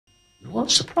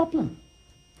What's the problem?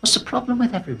 What's the problem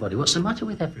with everybody? What's the matter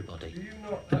with everybody?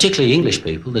 Particularly English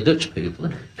people, the Dutch people.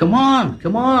 Come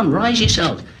on, rise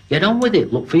yourselves. Get on with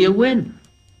it. Look for your win.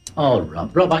 Oh,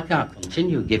 Rob, I can't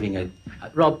continue giving a...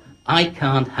 Rob, I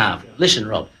can't have... Listen,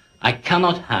 Rob, I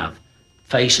cannot have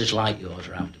faces like yours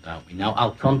round about me. Now,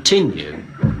 I'll continue.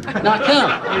 No, I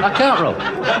can't,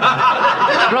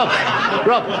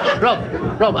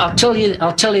 Rob, I'll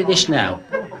tell you this now.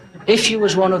 If you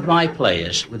was one of my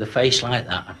players with a face like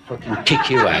that, I'd fucking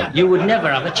kick you out. You would never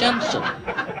have a chance, son.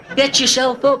 Get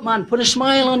yourself up, man. Put a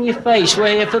smile on your face. We're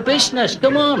here for business.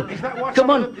 Come on. Come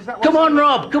on,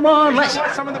 Rob. Come on. Let's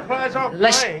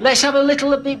have a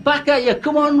little bit back at you.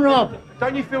 Come on, Rob.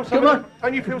 Don't you feel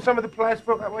some of the players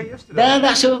felt that way yesterday?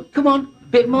 Come on.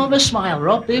 Bit more of a smile,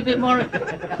 Rob. Be a bit more.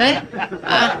 Hey?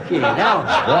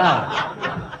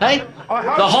 Wow. Hey?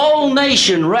 The whole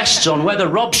nation rests on whether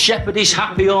Rob Shepherd is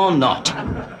happy or not.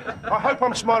 I hope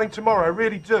I'm smiling tomorrow. I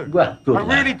really do. Well, good. I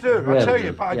really do. Really I tell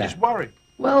you, do. but I just worry.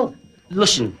 Well,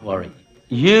 listen, worry.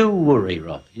 You worry,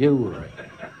 Rob. You worry.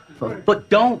 But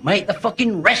don't make the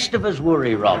fucking rest of us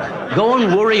worry, Rob. Go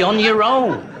and worry on your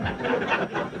own.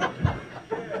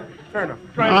 Fair enough.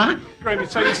 Graham, you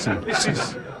say this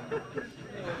is...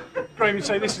 Graham, you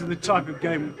say this is the type of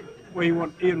game where you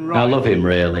want Ian Wright... I love him,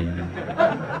 really.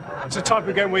 It's the type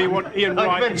of game where you want Ian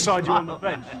Wright beside you on the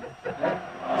bench.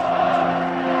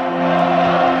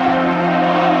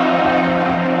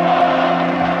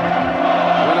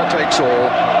 Winner takes all.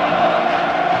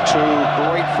 Two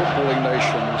great footballing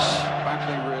nations